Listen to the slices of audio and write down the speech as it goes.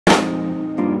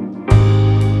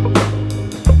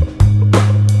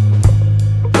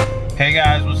Hey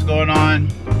guys, what's going on?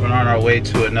 We're on our way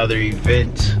to another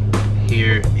event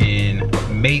here in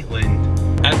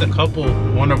Maitland. As a couple,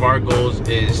 one of our goals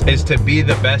is to be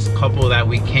the best couple that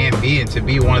we can be, and to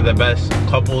be one of the best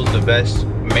couples, the best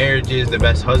marriages, the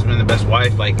best husband, the best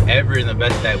wife, like ever, and the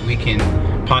best that we can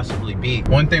possibly be.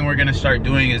 One thing we're gonna start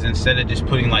doing is, instead of just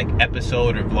putting like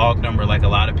episode or vlog number like a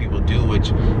lot of people do, which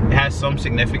has some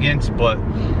significance, but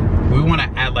we want to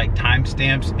add like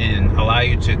timestamps and allow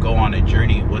you to go on a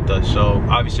journey with us. So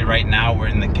obviously right now we're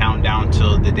in the countdown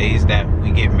till the days that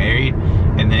we get married,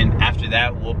 and then after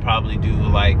that we'll probably do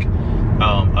like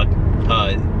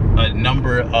a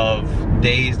number of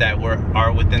days that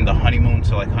are within the honeymoon.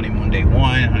 So like honeymoon day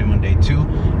 1, honeymoon day 2,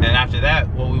 and after that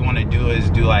what we want to do is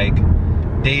do like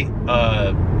day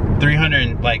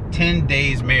 300, like 10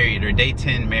 days married, or day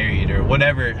 10 married, or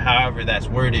whatever, however that's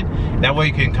worded. That way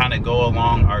you can kind of go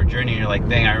along our journey. You're like,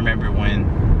 dang, I remember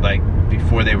when, like,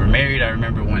 before they were married, I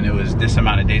remember when it was this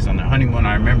amount of days on their honeymoon,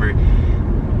 I remember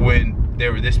when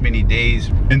there were this many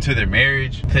days into their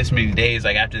marriage, this many days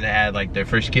like after they had like their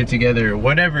first kid together, or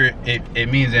whatever it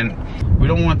means. And we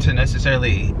don't want to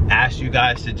necessarily ask you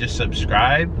guys to just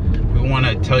subscribe. We want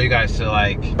to tell you guys to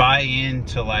like buy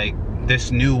into like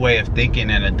this new way of thinking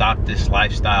and adopt this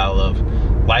lifestyle of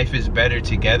life is better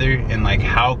together, and like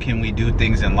how can we do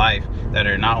things in life that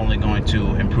are not only going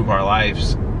to improve our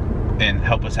lives and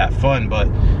help us have fun, but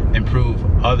improve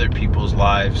other people's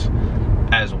lives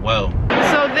as well.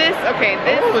 So this, okay,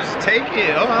 this... Oh, let's take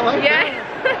it. Oh, I like that.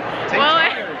 Well,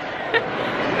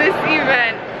 this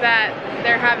event that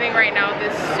they're having right now,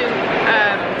 this soup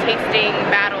tasting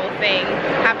battle thing,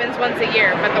 happens once a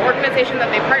year, but the organization that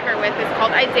they partner with is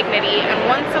called iDignity, and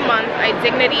once a month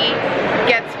iDignity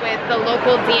gets with the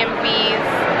local DMVs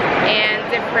and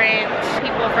different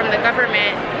people from the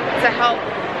government to help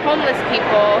homeless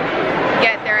people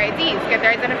get their IDs, get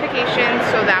their identifications,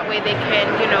 so that way they can,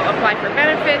 you know, apply for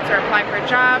benefits or apply for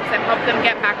jobs and help them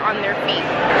get back on their feet.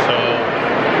 So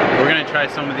we're gonna try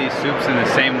some of these soups in the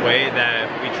same way that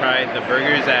we tried the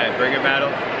burgers at Burger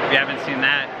Battle. If you haven't seen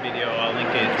that video, I'll link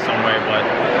it somewhere, but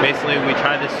basically we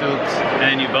try the soups and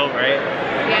then you vote, right?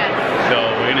 Yes. So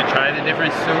we're gonna try the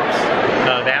different soups.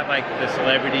 They have like the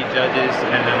celebrity judges,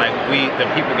 and then like the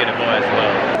people get a vote as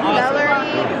well.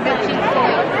 Celery, veggie.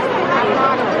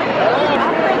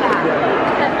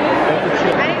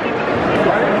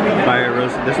 Fire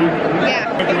roast, this one? Yeah.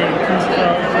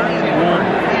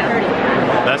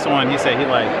 That's the one he said he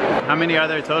liked. How many are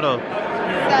there total? 7.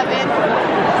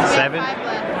 7?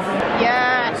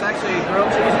 Yeah. It's actually grilled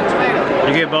cheese and tomato.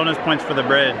 You get bonus points for the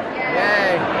bread.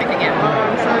 Yay.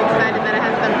 I'm so excited that it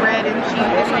has the bread and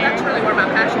cheese. So that's really where my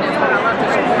passion is, what I love to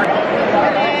support.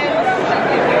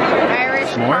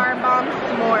 Irish car bomb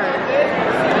s'mores.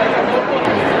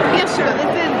 Yes, sir.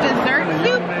 This is dessert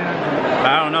soup.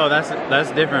 I don't know,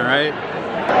 that's different, right?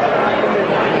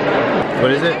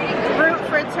 What is it? Fruit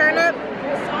for turnip.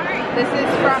 This is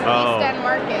from East End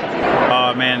Market.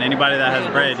 Oh man, anybody that has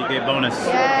bread, you get bonus.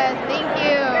 Yes, thank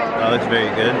you. That looks very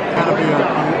good.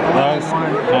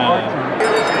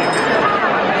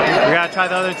 We gotta try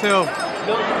the other two.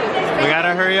 We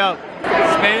gotta hurry up.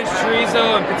 Spanish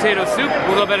chorizo and potato soup, a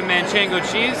little bit of manchego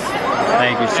cheese.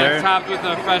 Thank you, sir. And topped with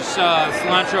a fresh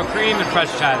cilantro cream and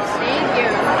fresh chives. Thank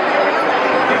you.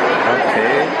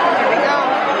 Okay. Here we go.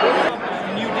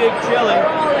 You dig chili.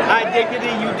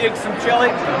 iDignity, you dig some chili.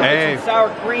 Hey. Some sour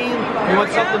cream. You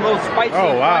want something a little spicy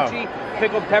and crunchy.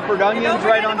 Pickled peppered onions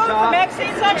right on top.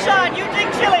 Maxine Sunshine, you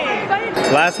dig chili.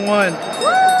 Last one.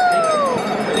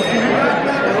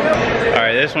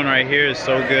 Alright, this one right here is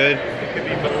so good. It could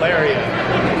be malaria.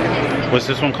 What's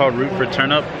this one called? Root for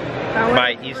Turnip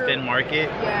by East End Market.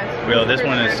 Yes. Real, this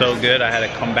one is so good. I had to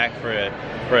come back for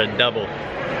a double.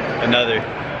 Another.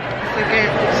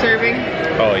 Second serving.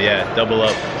 Oh yeah, double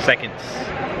up. Seconds.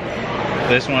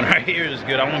 This one right here is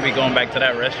good. I'm gonna be going back to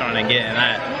that restaurant and getting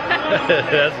that.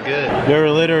 That's good. They were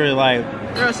literally like,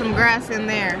 Throw some grass in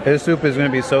there. his soup is gonna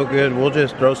be so good. We'll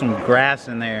just throw some grass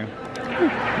in there,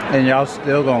 and y'all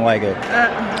still gonna like it.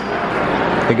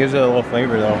 It gives it a little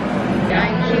flavor though.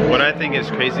 What I think is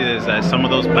crazy is that some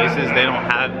of those places, they don't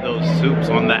have those soups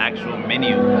on the actual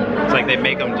menu. It's like they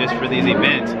make them just for these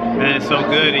events, and it's so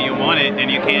good and you want it and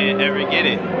you can't ever get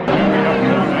it.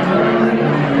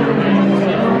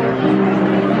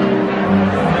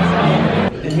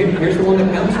 And here's the one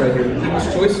that counts right here, the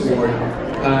People's Choice Award.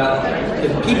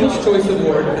 The People's Choice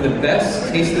Award for the best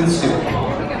tasting soup,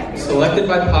 selected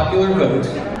by popular vote,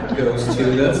 goes to,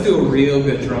 let's do a real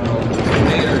good drum roll.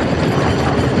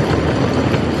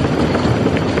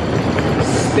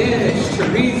 Spanish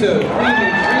chorizo creamy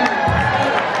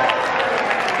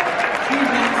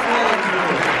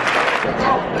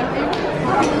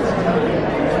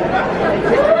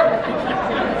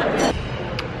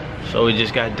So we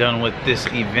just got done with this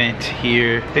event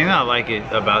here. The thing that I like it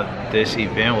about this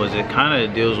event was it kind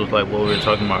of deals with like what we were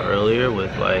talking about earlier with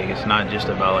like, it's not just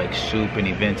about like soup and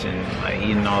events and like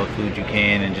eating all the food you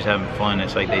can and just having fun.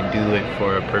 It's like they do it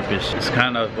for a purpose. It's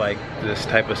kind of like this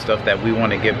type of stuff that we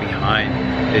want to get behind.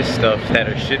 It's stuff that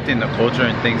are shifting the culture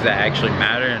and things that actually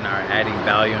matter and are adding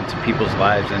value into people's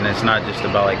lives. And it's not just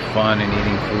about like fun and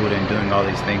eating food and doing all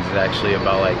these things. It's actually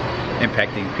about like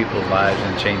impacting people's lives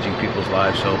and changing people's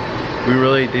lives. So we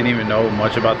really didn't even know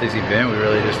much about this event. We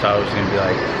really just thought it was gonna be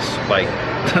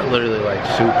like literally like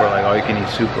soup or like all you can eat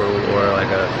soup or like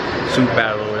a soup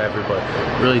battle or whatever, but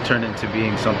really turned into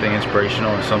being something inspirational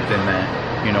and something that,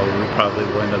 you know, we probably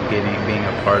will end up being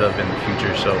a part of in the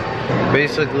future. So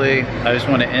basically I just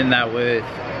want to end that with,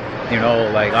 you know,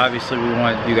 like obviously we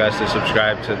want you guys to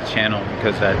subscribe to the channel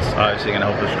because that's obviously gonna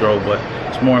help us grow, but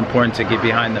it's more important to get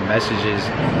behind the messages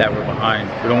that we're behind.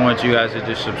 We don't want you guys to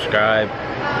just subscribe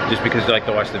just because you like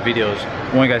to watch the videos.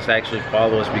 We want you guys to actually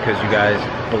follow us because you guys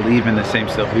believe in the same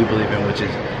stuff we believe in, which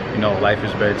is, you know, life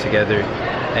is better together,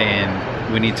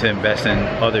 and we need to invest in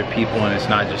other people. And it's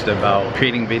not just about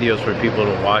creating videos for people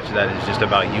to watch, that is just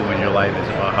about you and your life. It's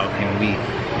about how can we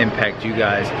impact you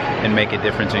guys and make a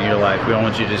difference in your life. We don't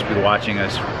want you to just be watching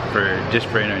us just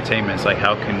for entertainment. It's like,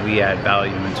 how can we add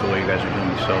value into what you guys are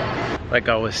doing? So like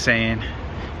I was saying,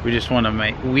 we just want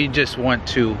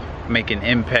to make an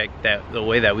impact that the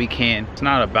way that we can. It's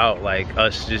not about like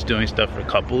us just doing stuff for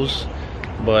couples,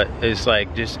 but it's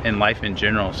like just in life in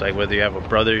general. It's like whether you have a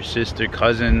brother, sister,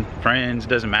 cousin, friends,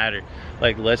 doesn't matter.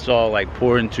 Like let's all like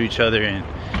pour into each other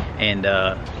and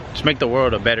just make the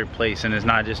world a better place. And it's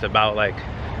not just about like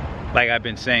I've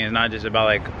been saying, it's not just about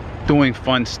like doing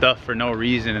fun stuff for no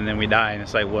reason and then we die, and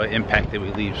it's like what impact did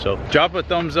we leave. So drop a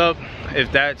thumbs up if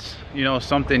that's, you know,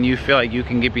 something you feel like you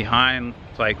can get behind.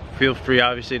 Like feel free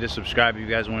obviously to subscribe if you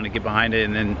guys want to get behind it,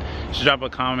 and then just drop a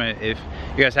comment if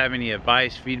you guys have any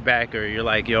advice, feedback, or you're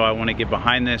like, yo, I want to get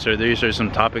behind this, or these are some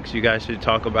topics you guys should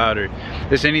talk about, or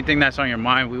there's anything that's on your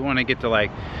mind. We want to get to like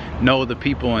know the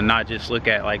people and not just look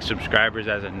at like subscribers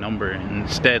as a number, and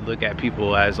instead look at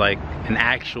people as like an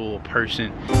actual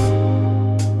person.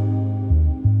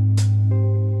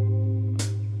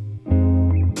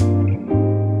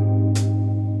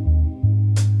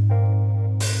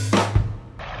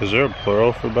 Is there a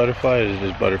plural for butterfly, or is it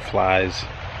just butterflies?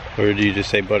 Or do you just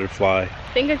say butterfly?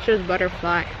 I think it's just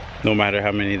butterfly. No matter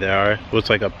how many there are? What's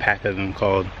like a pack of them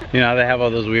called? You know how they have all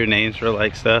those weird names for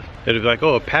like stuff? It'd be like,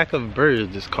 oh, a pack of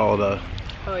birds is called a...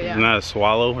 Oh yeah. Not a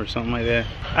swallow or something like that.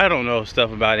 I don't know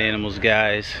stuff about animals,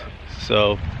 guys.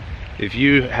 So if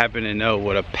you happen to know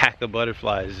what a pack of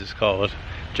butterflies is called,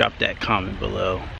 drop that comment below.